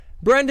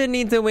Brendan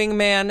needs a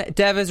wingman.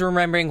 Dev is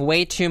remembering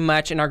way too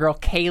much, and our girl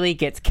Kaylee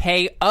gets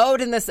KO'd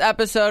in this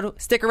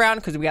episode. Stick around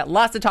because we got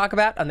lots to talk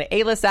about on the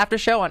A-List After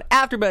Show on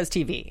AfterBuzz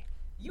TV.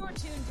 You're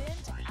tuned in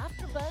to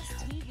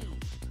AfterBuzz TV,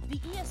 the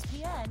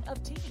ESPN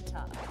of TV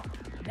talk.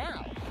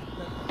 Now,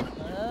 the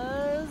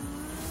buzz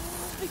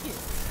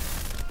begins.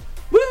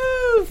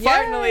 Woo!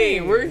 Finally,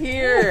 Yay! we're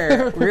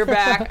here. We're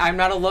back. I'm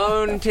not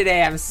alone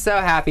today. I'm so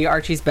happy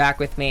Archie's back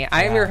with me.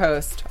 I am your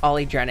host,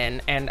 Ollie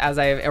Drennan, and as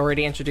I've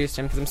already introduced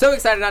him, because I'm so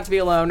excited not to be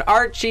alone,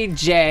 Archie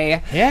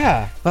J.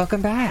 Yeah.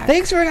 Welcome back.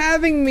 Thanks for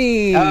having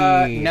me.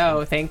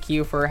 No, thank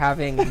you for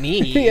having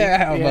me.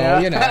 Yeah,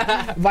 well, you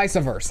know, vice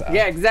versa.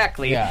 Yeah,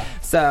 exactly. Yeah.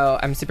 So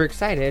I'm super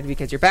excited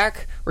because you're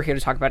back. We're here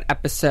to talk about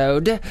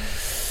episode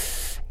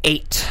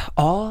 8,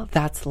 All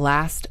That's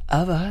Last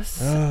of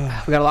Us.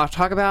 We got a lot to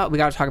talk about. We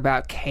got to talk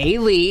about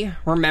Kaylee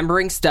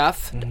remembering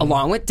stuff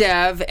along with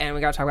Dev, and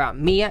we got to talk about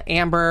Mia,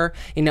 Amber,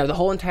 the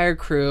whole entire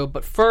crew.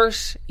 But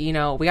first, we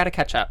got to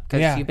catch up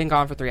because you've been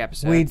gone for 3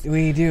 episodes.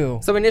 We do.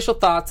 So initial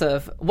thoughts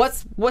of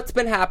what's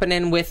been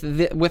happening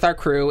with our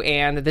crew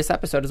and this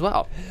episode as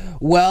well.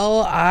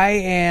 Well, I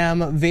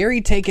am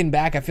very taken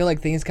back. I feel like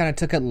things kind of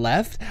took a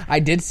left. I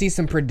did see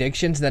some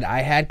predictions that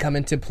I had come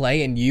into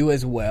play, and you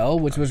as well,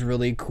 which was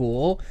really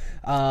cool.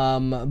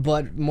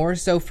 But more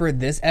so for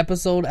this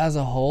episode as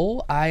a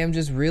whole, I am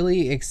just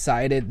really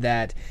excited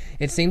that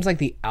it seems like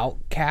the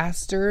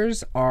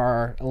Outcasters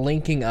are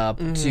linking up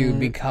to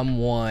become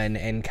one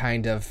and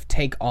kind of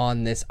take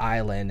on this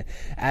island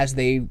as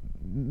they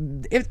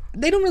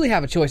don't really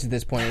have a choice at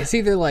this point. It's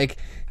either like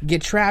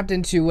get trapped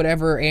into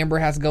whatever Amber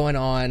has going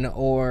on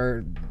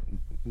or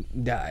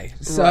die.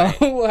 So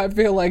Right. I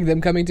feel like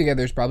them coming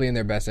together is probably in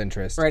their best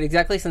interest. Right,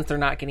 exactly, since they're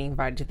not getting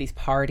invited to these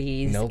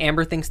parties. Nope.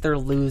 Amber thinks they're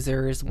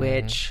losers,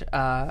 which,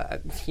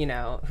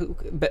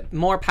 but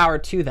more power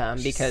to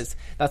them because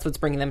that's what's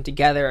bringing them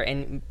together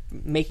and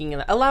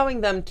allowing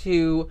them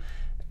to,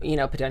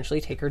 potentially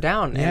take her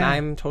down. And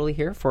I'm totally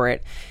here for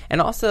it.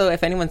 And also,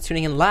 if anyone's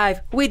tuning in live,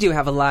 we do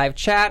have a live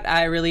chat.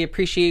 I really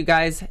appreciate you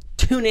guys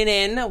tuning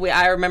in.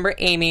 I remember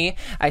Amy.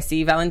 I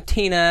see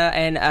Valentina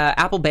and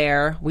Apple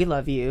Bear. We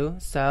love you.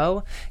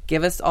 So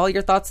give us all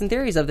your thoughts and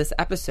theories of this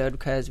episode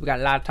because we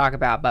got a lot to talk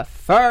about. But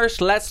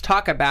first, let's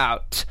talk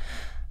about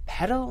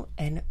Petal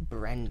and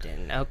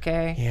Brendan,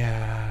 okay?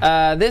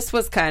 Yeah. This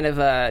was kind of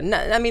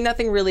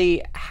nothing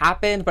really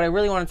happened, but I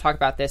really want to talk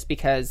about this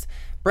because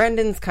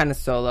Brendan's kind of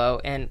solo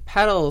and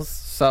Petal's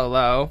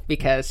solo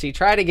because she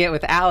tried to get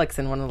with Alex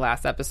in one of the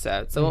last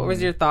episodes. So what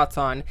was your thoughts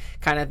on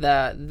kind of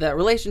the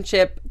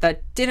relationship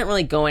that didn't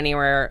really go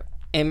anywhere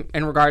in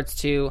regards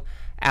to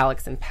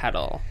Alex and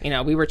Petal?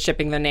 We were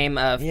chipping the name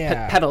of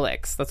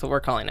Petalix. That's what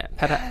we're calling it.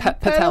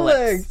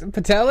 Petalix.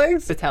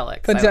 Petalix?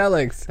 Petalix.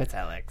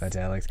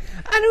 Petalix.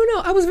 I don't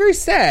know. I was very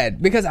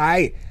sad because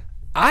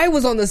I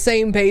was on the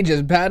same page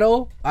as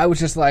Petal. I was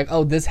just like,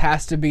 oh, this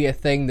has to be a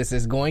thing. This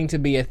is going to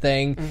be a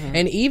thing.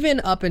 And even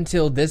up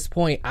until this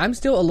point, I'm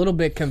still a little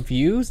bit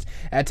confused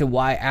as to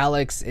why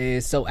Alex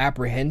is so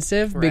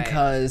apprehensive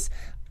because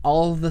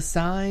all the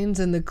signs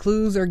and the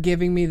clues are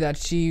giving me that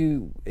she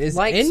is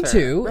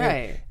into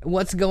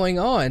what's going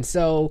on.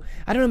 So,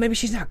 I don't know, maybe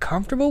she's not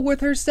comfortable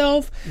with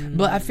herself,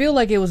 but I feel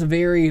like it was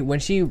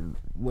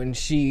when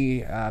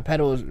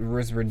Petal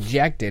was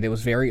rejected, it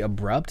was very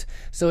abrupt.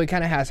 So it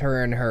kind of has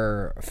her and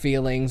her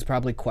feelings,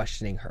 probably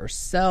questioning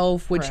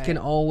herself, which can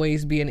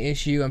always be an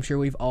issue. I'm sure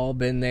we've all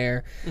been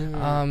there.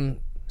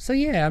 So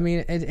yeah, I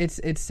mean,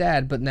 it's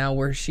sad, but now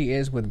where she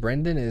is with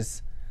Brendan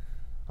is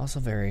also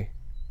very,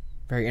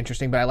 very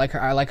interesting. But I like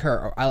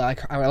her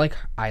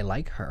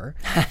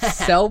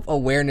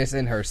self-awareness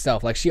in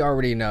herself. Like she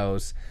already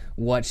knows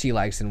what she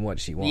likes and what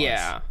she wants.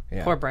 Yeah.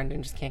 Poor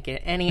Brendan just can't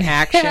get any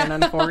action,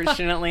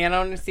 unfortunately. I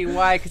don't see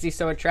why, because he's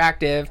so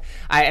attractive.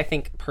 I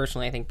think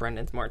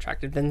Brendan's more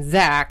attractive than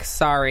Zach.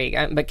 Sorry.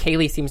 But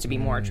Kaylee seems to be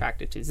more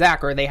attracted to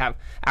Zach, or they have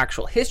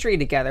actual history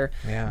together.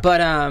 Yeah. But,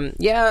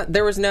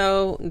 there was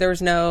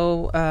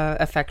no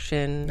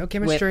affection. No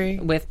chemistry.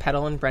 With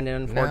Petal and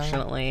Brendan,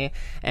 unfortunately. No.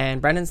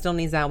 And Brendan still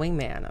needs that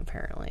wingman,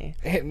 apparently.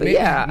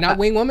 But not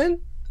wing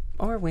woman?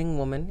 Or wing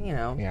woman,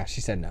 Yeah,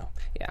 she said no.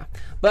 Yeah.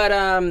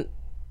 But,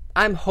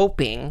 I'm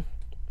hoping,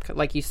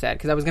 like you said,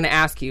 because I was going to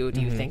ask you,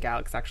 do you think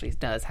Alex actually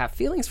does have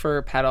feelings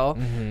for Petal?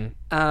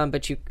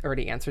 But you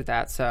already answered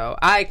that. So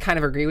I kind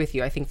of agree with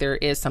you. I think there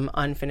is some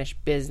unfinished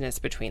business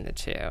between the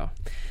two.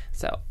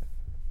 So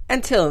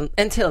until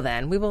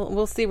then,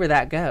 we'll see where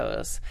that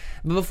goes.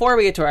 But before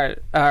we get to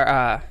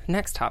our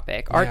next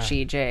topic,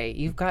 Archie J,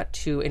 you've got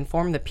to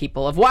inform the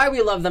people of why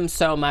we love them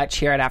so much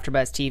here at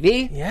AfterBuzz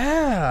TV.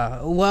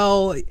 Yeah.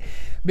 Well,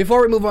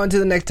 before we move on to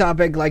the next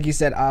topic, like you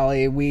said,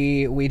 Ollie,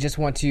 we just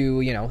want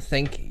to,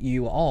 thank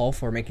you all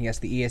for making us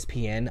the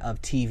ESPN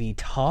of TV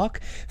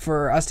talk.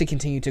 For us to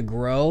continue to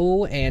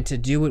grow and to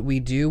do what we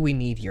do, we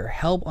need your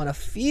help on a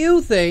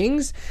few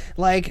things.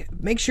 Like,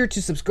 make sure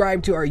to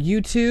subscribe to our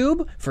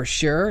YouTube, for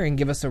sure. and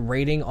give us a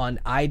rating on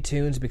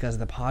iTunes, because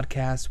the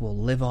podcast will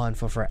live on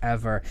for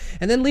forever.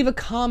 And then leave a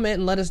comment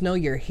and let us know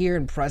you're here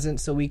and present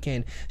so we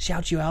can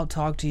shout you out,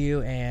 talk to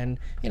you, and,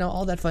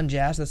 all that fun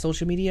jazz that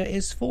social media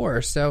is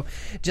for. So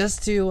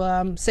just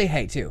to say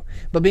hey, too.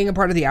 But being a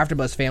part of the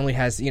AfterBuzz family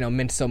has,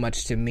 meant so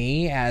much to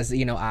me as,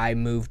 I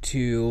moved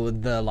to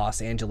the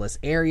Los Angeles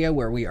area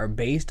where we are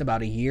based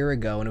about a year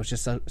ago, and it was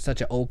just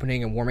such an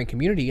opening and warming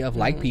community of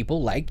like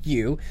people like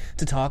you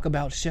to talk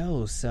about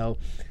shows. So,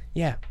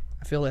 yeah.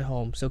 I feel at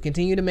home. So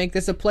continue to make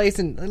this a place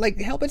and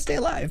help it stay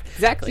alive.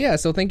 Exactly. Yeah,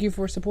 so thank you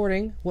for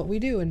supporting what we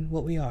do and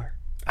what we are.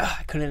 Oh,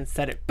 I couldn't have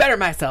said it better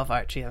myself,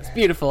 Archie. That was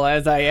beautiful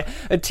as a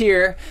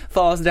tear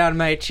falls down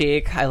my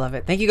cheek. I love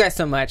it. Thank you guys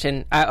so much.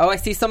 And I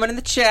see someone in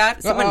the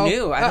chat. Someone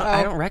new.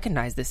 I don't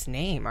recognize this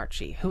name,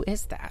 Archie. Who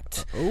is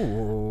that?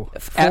 Ooh.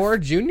 For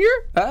Junior?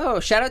 Oh,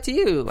 shout out to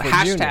you.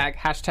 Hashtag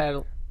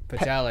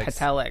Patelix.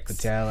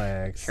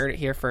 Patelix. Heard it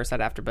here first at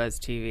AfterBuzz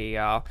TV,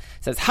 y'all.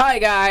 Says, hi,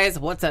 guys.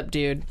 What's up,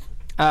 dude?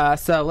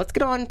 So let's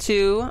get on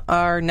to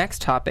our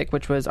next topic,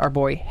 which was our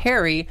boy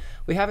Harry.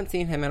 We haven't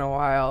seen him in a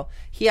while.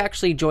 He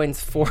actually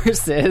joins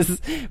forces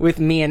with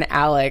me and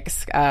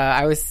Alex.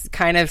 I was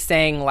kind of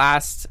saying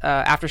last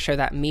after show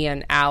that me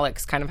and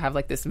Alex kind of have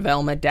this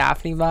Velma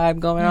Daphne vibe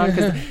going on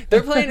because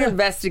they're playing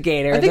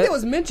investigator. I think that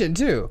was mentioned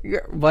too.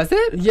 Was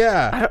it?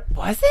 Yeah.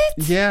 Was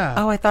it? Yeah.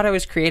 Oh, I thought I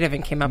was creative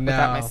and came up with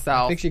that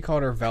myself. I think she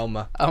called her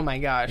Velma. Oh my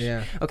gosh.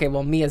 Yeah. Okay,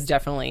 well, Mia's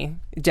definitely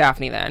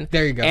Daphne then.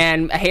 There you go.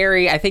 And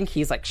Harry, I think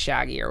he's like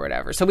Shaggy or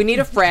whatever. So we need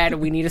a Fred,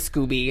 we need a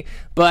Scooby,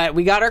 but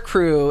we got our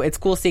crew. It's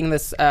cool seeing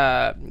this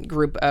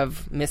group of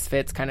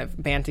misfits kind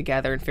of band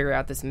together and figure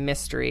out this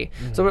mystery.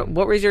 Mm-hmm. So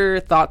what was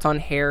your thoughts on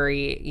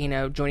Harry,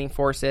 joining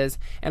forces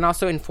and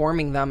also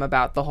informing them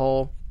about the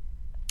whole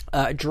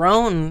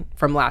drone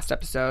from last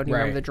episode? You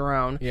remember the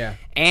drone? Yeah.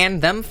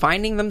 And them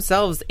finding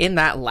themselves in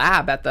that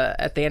lab at the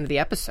end of the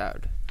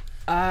episode.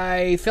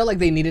 I felt like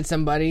they needed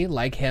somebody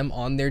like him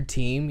on their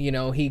team.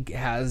 He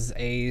has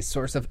a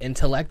source of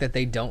intellect that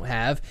they don't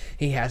have.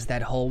 He has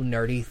that whole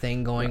nerdy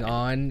thing going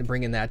on,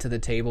 bringing that to the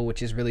table,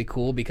 which is really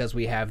cool because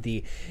we have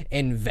the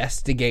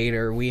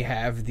investigator. We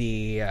have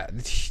the...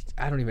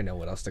 I don't even know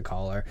what else to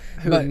call her.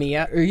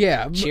 Mia?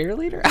 Yeah.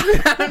 Cheerleader?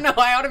 I don't know.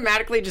 I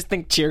automatically just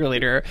think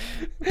cheerleader.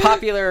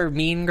 Popular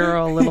mean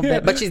girl a little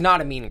bit, but she's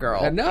not a mean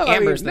girl.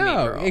 Amber's the mean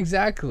girl.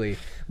 Exactly.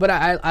 But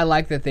I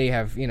like that they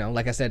have,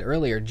 like I said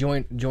earlier,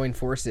 joined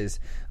forces.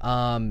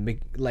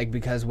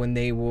 Because when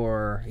they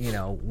were,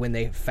 when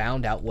they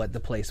found out what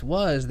the place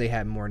was, they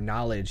had more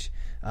knowledge.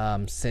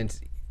 Since,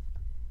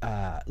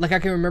 I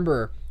can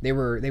remember they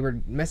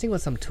were messing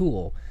with some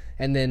tool.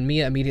 And then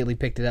Mia immediately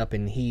picked it up,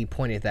 and he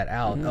pointed that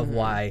out of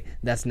why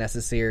that's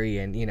necessary,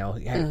 and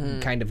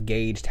kind of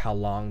gauged how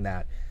long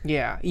that.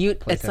 Yeah,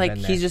 it's like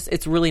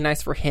it's really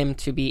nice for him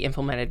to be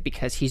implemented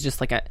because he's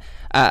just like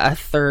a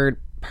third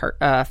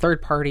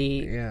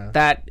party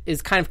that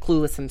is kind of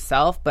clueless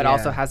himself, but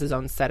also has his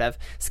own set of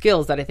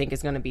skills that I think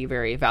is going to be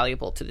very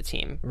valuable to the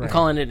team. Right. I'm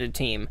calling it a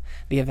team,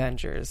 the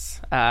Avengers,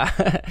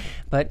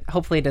 but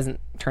hopefully it doesn't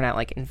turn out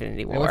like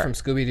Infinity War. It went from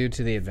Scooby-Doo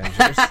to the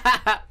Avengers.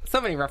 So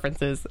many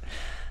references.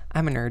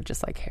 I'm a nerd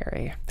just like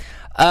Harry.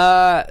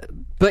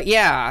 But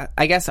yeah,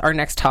 I guess our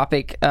next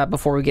topic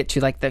before we get to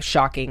the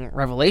shocking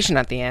revelation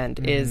at the end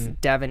is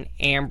Dev and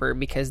Amber,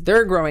 because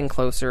they're growing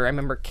closer. I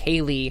remember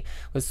Kaylee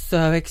was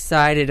so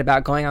excited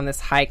about going on this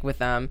hike with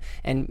them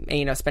and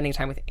spending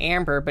time with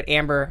Amber, but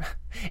Amber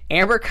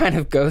kind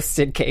of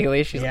ghosted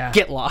Kaylee. She's like,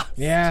 get lost.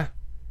 Yeah.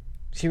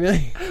 She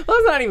really... Well,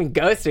 it's not even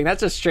ghosting.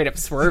 That's just straight up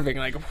swerving.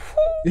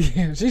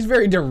 Yeah, she's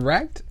very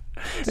direct.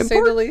 To say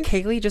the least.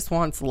 Kaylee just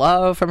wants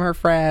love from her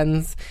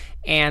friends,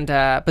 and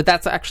but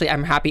that's actually,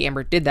 I'm happy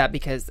Amber did that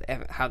because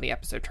of how the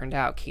episode turned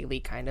out.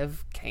 Kaylee kind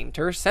of came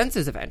to her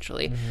senses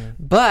eventually.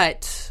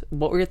 But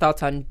what were your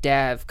thoughts on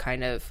Dev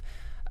kind of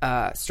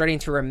starting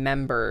to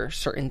remember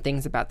certain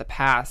things about the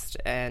past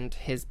and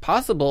his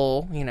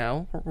possible,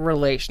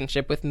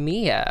 relationship with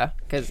Mia?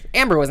 Because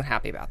Amber wasn't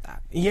happy about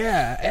that.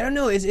 Yeah, I don't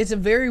know. It's a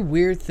very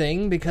weird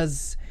thing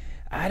because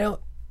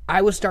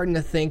I was starting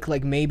to think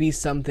maybe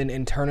something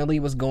internally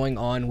was going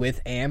on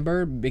with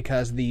Amber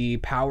because the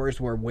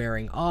powers were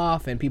wearing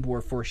off and people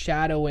were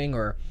foreshadowing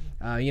or,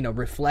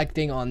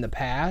 reflecting on the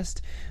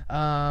past.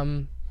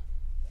 So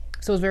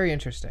it was very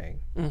interesting.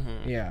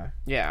 Mm-hmm. Yeah.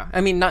 Yeah.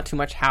 I mean, not too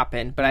much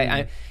happened,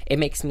 but it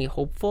makes me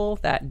hopeful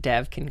that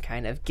Dev can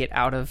kind of get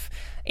out of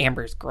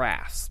Amber's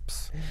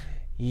grasps.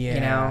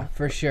 Yeah,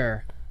 for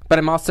sure. But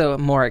I'm also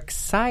more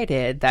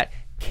excited that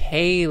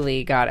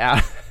Kaylee got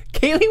out.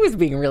 Kaylee was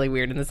being really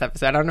weird in this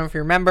episode. I don't know if you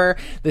remember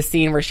the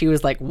scene where she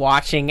was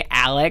watching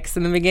Alex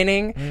in the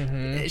beginning.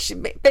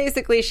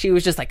 Mm-hmm. She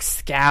was just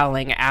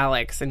scowling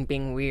Alex and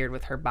being weird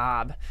with her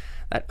bob.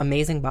 That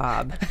amazing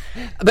bob.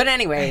 But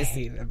anyways,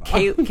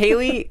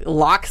 Kaylee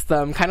locks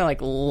them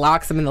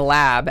in the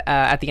lab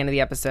at the end of the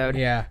episode.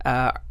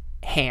 Yeah.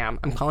 Ham.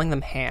 I'm calling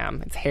them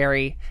Ham. It's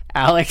Harry,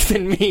 Alex,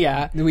 and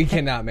Mia. We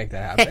cannot make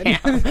that happen.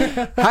 Ham.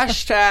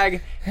 Hashtag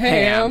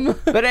Ham.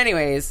 But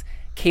anyways,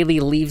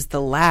 Kaylee leaves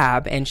the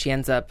lab and she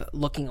ends up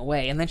looking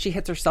away, and then she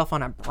hits herself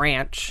on a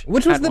branch.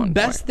 Which was the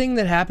best thing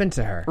that happened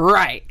to her.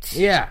 Right.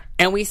 Yeah.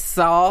 And we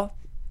saw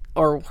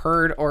or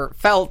heard or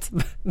felt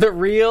the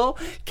real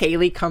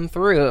Kaylee come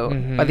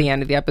through by the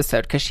end of the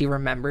episode because she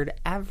remembered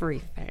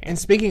everything. And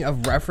speaking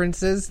of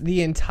references,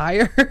 the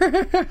entire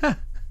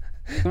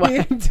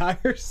the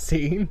entire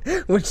scene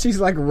when she's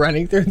like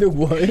running through the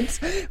woods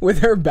with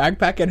her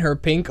backpack and her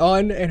pink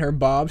on and her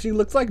bob, she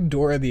looks like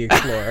Dora the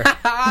Explorer.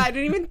 I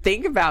didn't even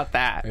think about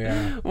that.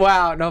 Yeah.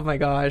 Wow. Oh my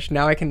gosh.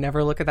 Now I can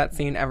never look at that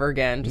scene ever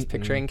again. Just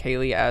picturing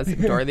Kaylee as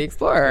Dora the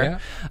Explorer.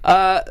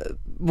 Yeah.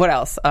 What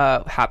else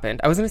happened?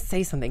 I was going to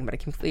say something, but I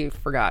completely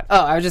forgot. Oh,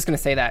 I was just going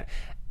to say that.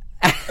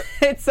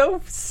 It's so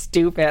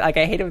stupid. Like,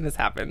 I hate it when this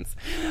happens.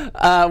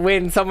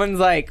 When someone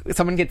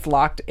gets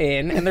locked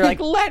in and they're like,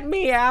 let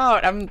me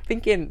out. I'm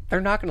thinking, they're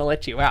not going to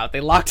let you out.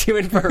 They locked you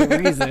in for a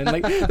reason.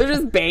 Like, they're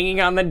just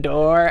banging on the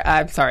door.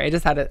 I'm sorry.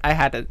 I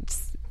had to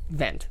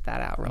vent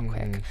that out real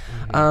quick.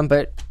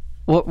 But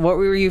what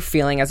were you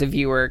feeling as a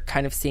viewer,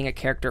 kind of seeing a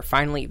character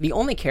finally, the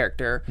only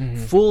character,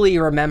 fully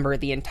remember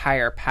the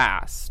entire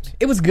past?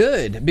 It was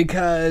good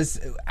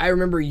because I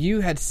remember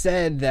you had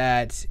said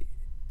that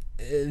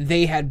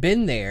they had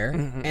been there,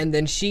 and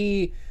then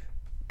she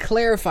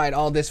clarified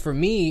all this for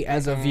me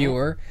as a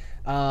viewer.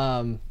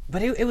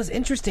 But it was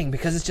interesting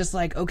because it's just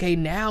like, okay,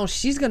 now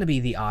she's going to be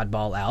the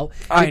oddball out.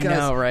 I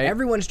know, right?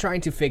 Everyone's trying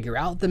to figure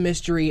out the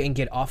mystery and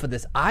get off of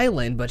this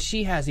island, but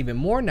she has even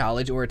more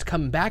knowledge, or it's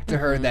coming back to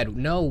her that,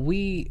 no,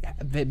 we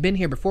have been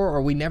here before,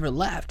 or we never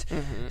left.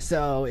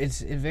 So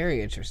it's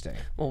very interesting.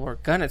 Well, we're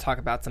going to talk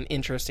about some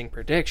interesting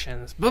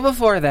predictions. But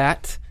before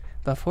that,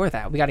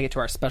 we got to get to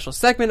our special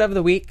segment of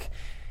the week,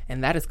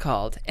 and that is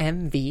called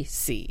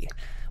MVC,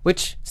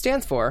 which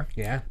stands for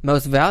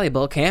Most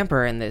Valuable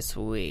Camper in this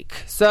week.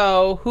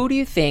 So, who do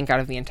you think out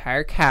of the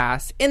entire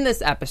cast in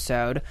this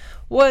episode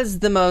was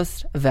the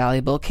most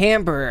valuable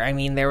camper? I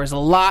mean, there was a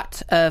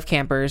lot of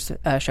campers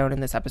shown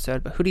in this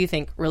episode, but who do you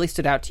think really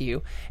stood out to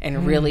you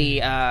and really,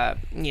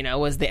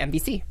 was the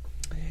MVC?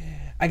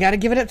 I got to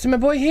give it up to my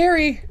boy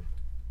Harry.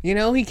 You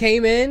know, he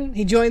came in,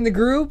 he joined the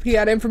group, he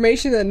had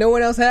information that no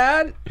one else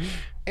had,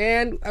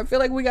 and I feel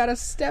like we got a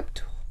step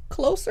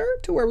closer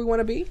to where we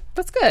want to be.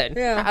 That's good.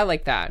 Yeah. I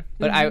like that.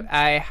 But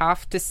I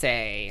have to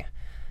say,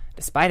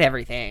 despite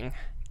everything,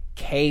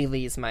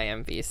 Kaylee's my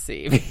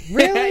MVC.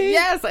 Really?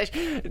 Yes.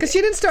 Because she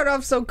didn't start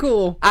off so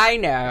cool. I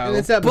know. In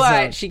this episode.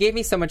 But she gave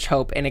me so much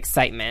hope and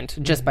excitement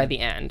just by the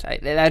end.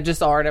 I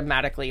just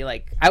automatically,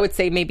 I would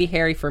say maybe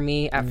Harry for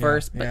me at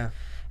first, but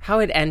how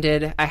it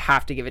ended, I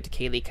have to give it to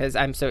Kaylee because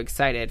I'm so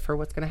excited for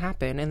what's going to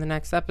happen in the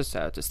next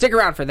episode. So stick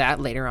around for that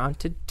later on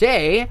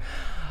today.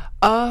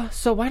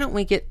 So why don't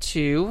we get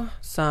to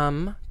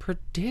some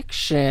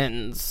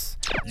predictions?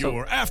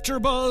 Your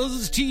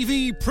AfterBuzz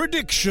TV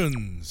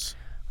predictions.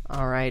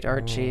 All right,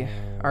 Archie.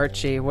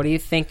 Archie, what are you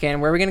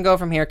thinking? Where are we going to go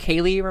from here?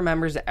 Kaylee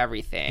remembers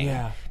everything.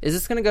 Yeah. Is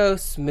this going to go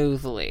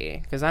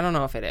smoothly? Because I don't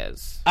know if it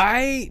is.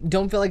 I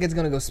don't feel like it's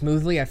going to go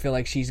smoothly. I feel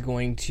like she's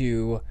going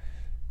to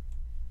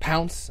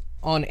pounce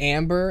on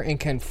Amber and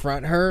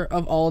confront her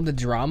of all the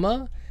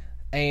drama.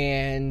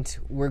 And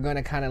we're going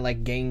to kind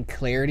of gain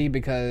clarity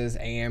because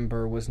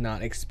Amber was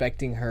not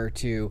expecting her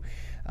to,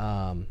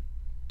 all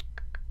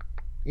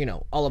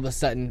of a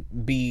sudden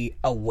be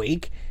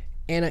awake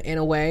in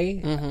a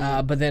way.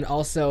 But then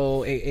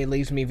also it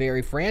leaves me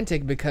very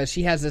frantic because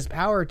she has this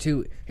power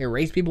to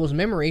erase people's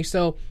memory.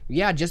 So,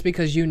 yeah, just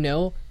because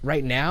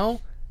right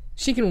now,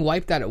 she can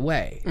wipe that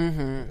away.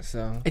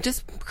 So it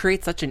just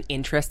creates such an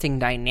interesting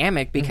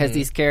dynamic because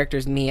these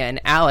characters, Mia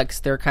and Alex,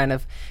 they're kind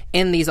of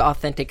in these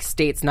authentic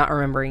states, not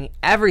remembering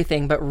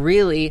everything, but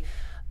really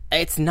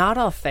it's not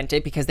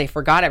authentic because they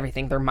forgot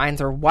everything. Their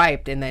minds are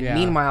wiped. And then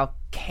meanwhile,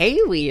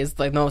 Kaylee is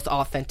the most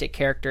authentic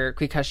character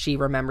because she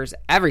remembers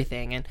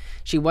everything, and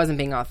she wasn't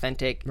being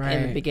authentic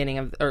in the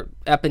beginning or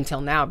up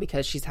until now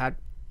because she's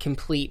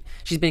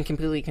been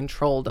completely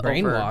controlled,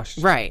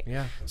 brainwashed. Right.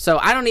 Yeah. So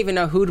I don't even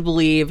know who to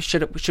believe.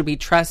 Should we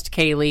trust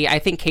Kaylee? I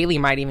think Kaylee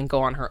might even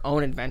go on her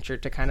own adventure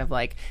to kind of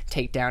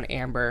take down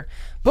Amber.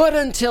 But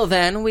until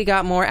then, we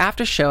got more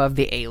after show of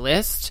the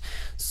A-List.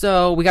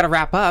 So we got to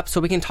wrap up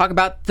so we can talk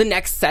about the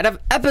next set of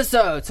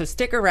episodes. So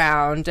stick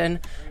around.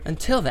 And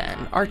until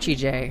then, Archie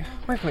J,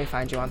 where can we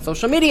find you on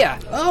social media?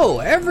 Oh,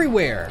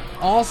 everywhere.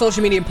 All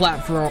social media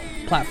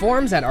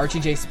platforms at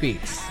Archie J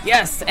Speaks.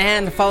 Yes,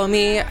 and follow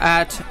me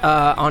at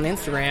on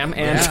Instagram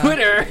and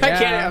Twitter.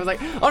 I was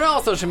on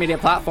all social media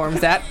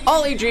platforms at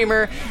Ollie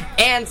Dreamer.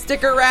 And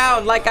stick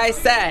around, like I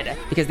said,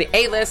 because the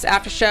A-List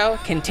after show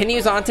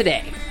continues on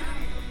today.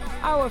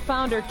 Our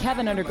founder,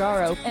 Kevin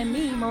Undergaro, and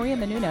me, Maria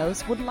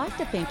Menounos, would like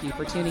to thank you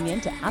for tuning in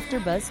to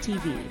AfterBuzz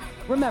TV.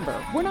 Remember,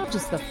 we're not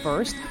just the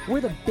first,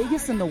 we're the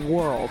biggest in the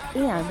world,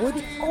 and we're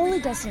the only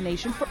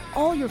destination for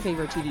all your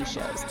favorite TV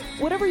shows.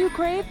 Whatever you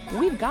crave,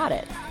 we've got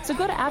it. So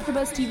go to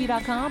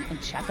AfterBuzzTV.com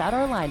and check out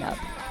our lineup.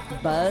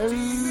 Buzz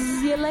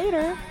you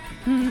later.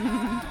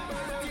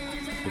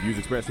 The views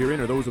expressed herein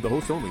are those of the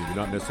hosts only and do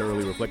not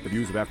necessarily reflect the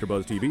views of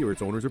AfterBuzz TV or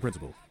its owners or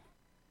principals.